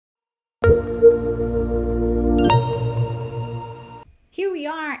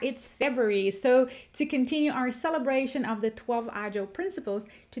it's February. So to continue our celebration of the 12 Agile principles,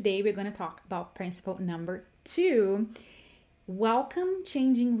 today we're going to talk about principle number 2. Welcome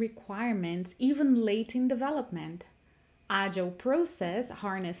changing requirements even late in development. Agile process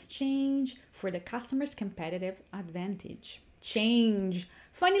harness change for the customer's competitive advantage. Change.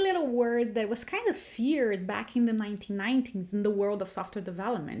 Funny little word that was kind of feared back in the 1990s in the world of software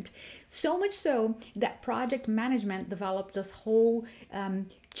development. So much so that project management developed this whole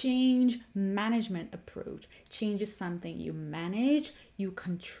change management approach. Change is something you manage, you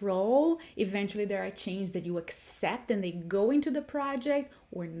control. Eventually there are changes that you accept and they go into the project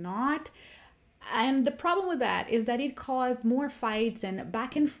or not. And the problem with that is that it caused more fights and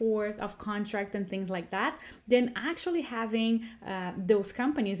back and forth of contract and things like that than actually having those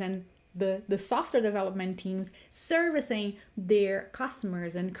companies and the software development teams servicing their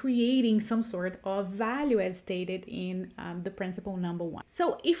customers and creating some sort of value as stated in the principle number 1.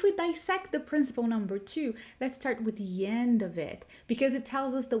 So if we dissect the principle number 2, let's start with the end of it because it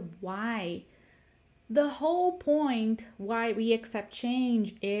tells us the why. The whole point why we accept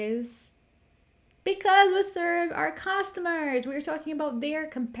change is because we serve our customers. We're talking about their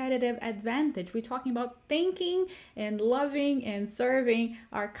competitive advantage. We're talking about thinking and loving and serving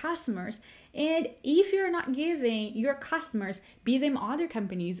our customers. And if you're not giving your customers, be them other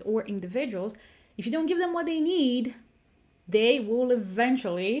companies or individuals, if you don't give them what they need, they will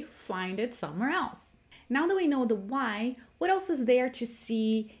eventually find it somewhere else. Now that we know the why, what else is there to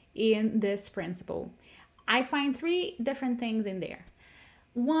see in this principle? I find 3 different things in there.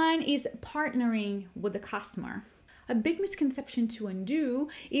 One is partnering with the customer. A big misconception to undo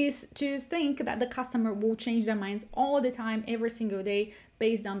is to think that the customer will change their minds all the time, every single day,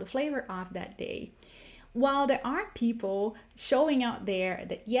 based on the flavor of that day. While there are people showing out there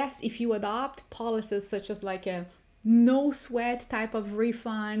that yes, if you adopt policies such as like a no sweat type of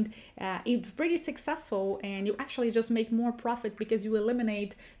refund, it's pretty successful and you actually just make more profit because you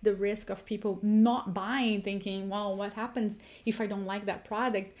eliminate the risk of people not buying, thinking, well, what happens if I don't like that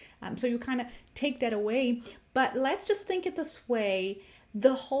product? So you kind of take that away. But let's just think it this way.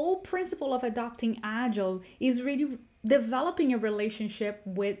 The whole principle of adopting Agile is really developing a relationship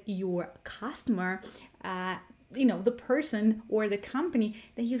with your customer, the person or the company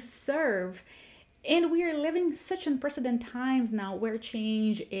that you serve. And we are living such unprecedented times now where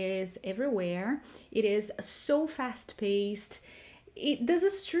change is everywhere. It is so fast-paced. This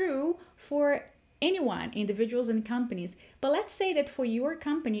is true for anyone, individuals and companies. But let's say that for your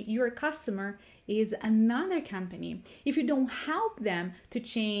company, your customer is another company. If you don't help them to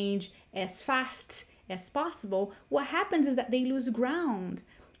change as fast as possible, what happens is that they lose ground,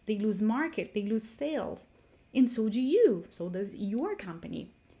 they lose market, they lose sales. And so do you, so does your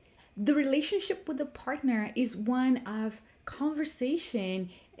company. The relationship with the partner is one of conversation,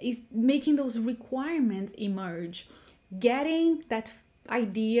 is making those requirements emerge, getting that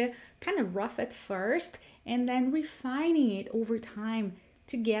idea kind of rough at first and then refining it over time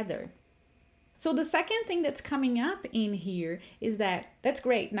together. So the second thing that's coming up in here is that's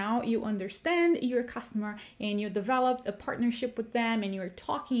great. Now you understand your customer and you developed a partnership with them and you're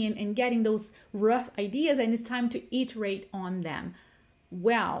talking and getting those rough ideas and it's time to iterate on them.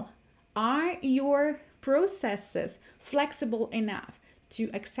 Well, are your processes flexible enough to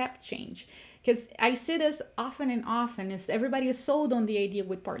accept change? Because I see this often and often is everybody is sold on the idea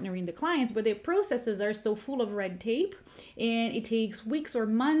with partnering the clients, but their processes are so full of red tape and it takes weeks or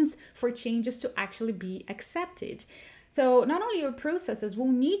months for changes to actually be accepted. So not only your processes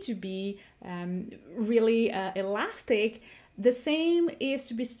will need to be really elastic, the same is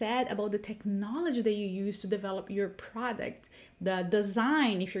to be said about the technology that you use to develop your product. The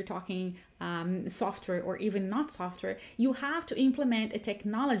design, if you're talking software or even not software, you have to implement a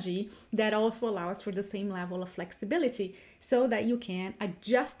technology that also allows for the same level of flexibility so that you can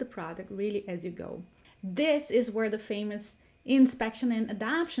adjust the product really as you go. This is where the famous inspection and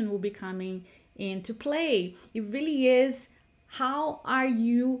adoption will be coming into play. It really is, how are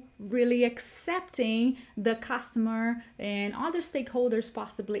you really accepting the customer and other stakeholders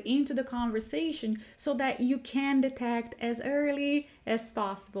possibly into the conversation so that you can detect as early as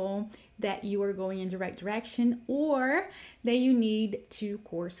possible that you are going in the right direction or that you need to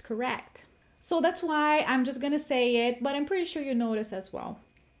course correct. So that's why I'm just going to say it, but I'm pretty sure you notice as well.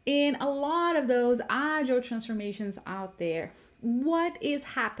 In a lot of those Agile transformations out there, what is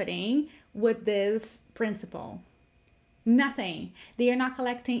happening with this principle? Nothing. They are not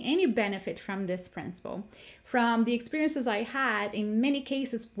collecting any benefit from this principle. From the experiences I had, in many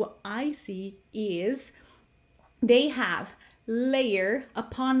cases, what I see is they have layer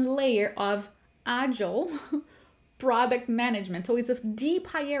upon layer of Agile product management. So it's a deep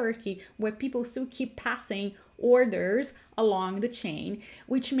hierarchy where people still keep passing orders along the chain,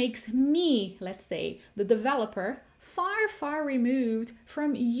 which makes me, let's say, the developer, far removed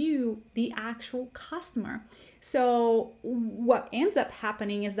from you, the actual customer. So what ends up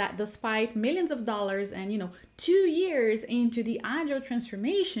happening is that despite millions of dollars and 2 years into the Agile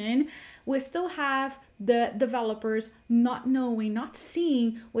transformation, we still have the developers not knowing, not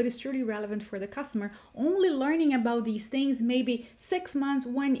seeing what is truly relevant for the customer, only learning about these things maybe 6 months,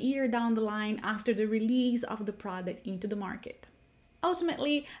 1 year down the line after the release of the product into the market.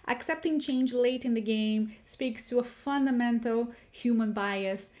 Ultimately, accepting change late in the game speaks to a fundamental human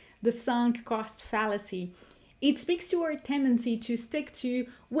bias, the sunk cost fallacy. It speaks to our tendency to stick to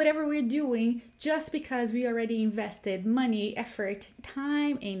whatever we're doing just because we already invested money, effort,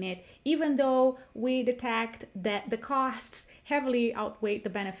 time in it, even though we detect that the costs heavily outweigh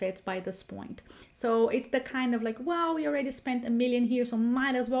the benefits by this point. So it's the kind of like, wow, we already spent $1 million here, so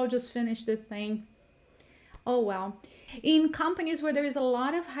might as well just finish this thing. Oh well. In companies where there is a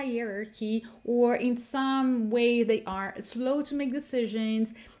lot of hierarchy, or in some way they are slow to make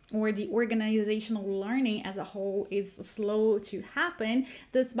decisions, or the organizational learning as a whole is slow to happen,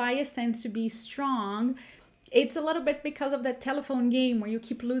 this bias tends to be strong. It's a little bit because of that telephone game where you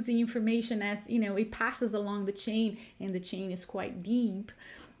keep losing information as it passes along the chain, and the chain is quite deep.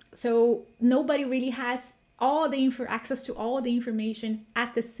 So nobody really has all the access to all the information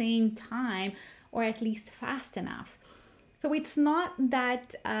at the same time, or at least fast enough. So it's not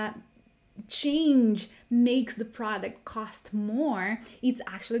that change makes the product cost more. It's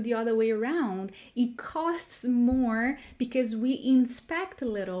actually the other way around. It costs more because we inspect a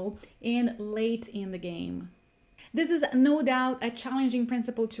little and late in the game. This is no doubt a challenging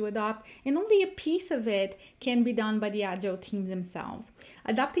principle to adopt, and only a piece of it can be done by the Agile teams themselves.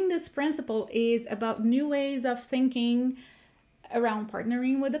 Adopting this principle is about new ways of thinking around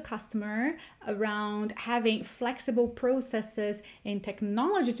partnering with the customer, around having flexible processes and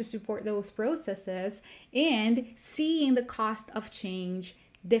technology to support those processes, and seeing the cost of change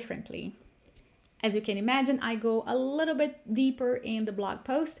differently. As you can imagine, I go a little bit deeper in the blog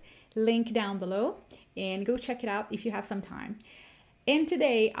post, link down below, and go check it out if you have some time. And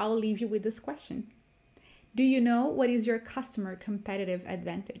today I'll leave you with this question. Do you know what is your customer competitive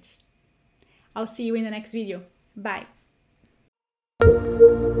advantage? I'll see you in the next video. Bye.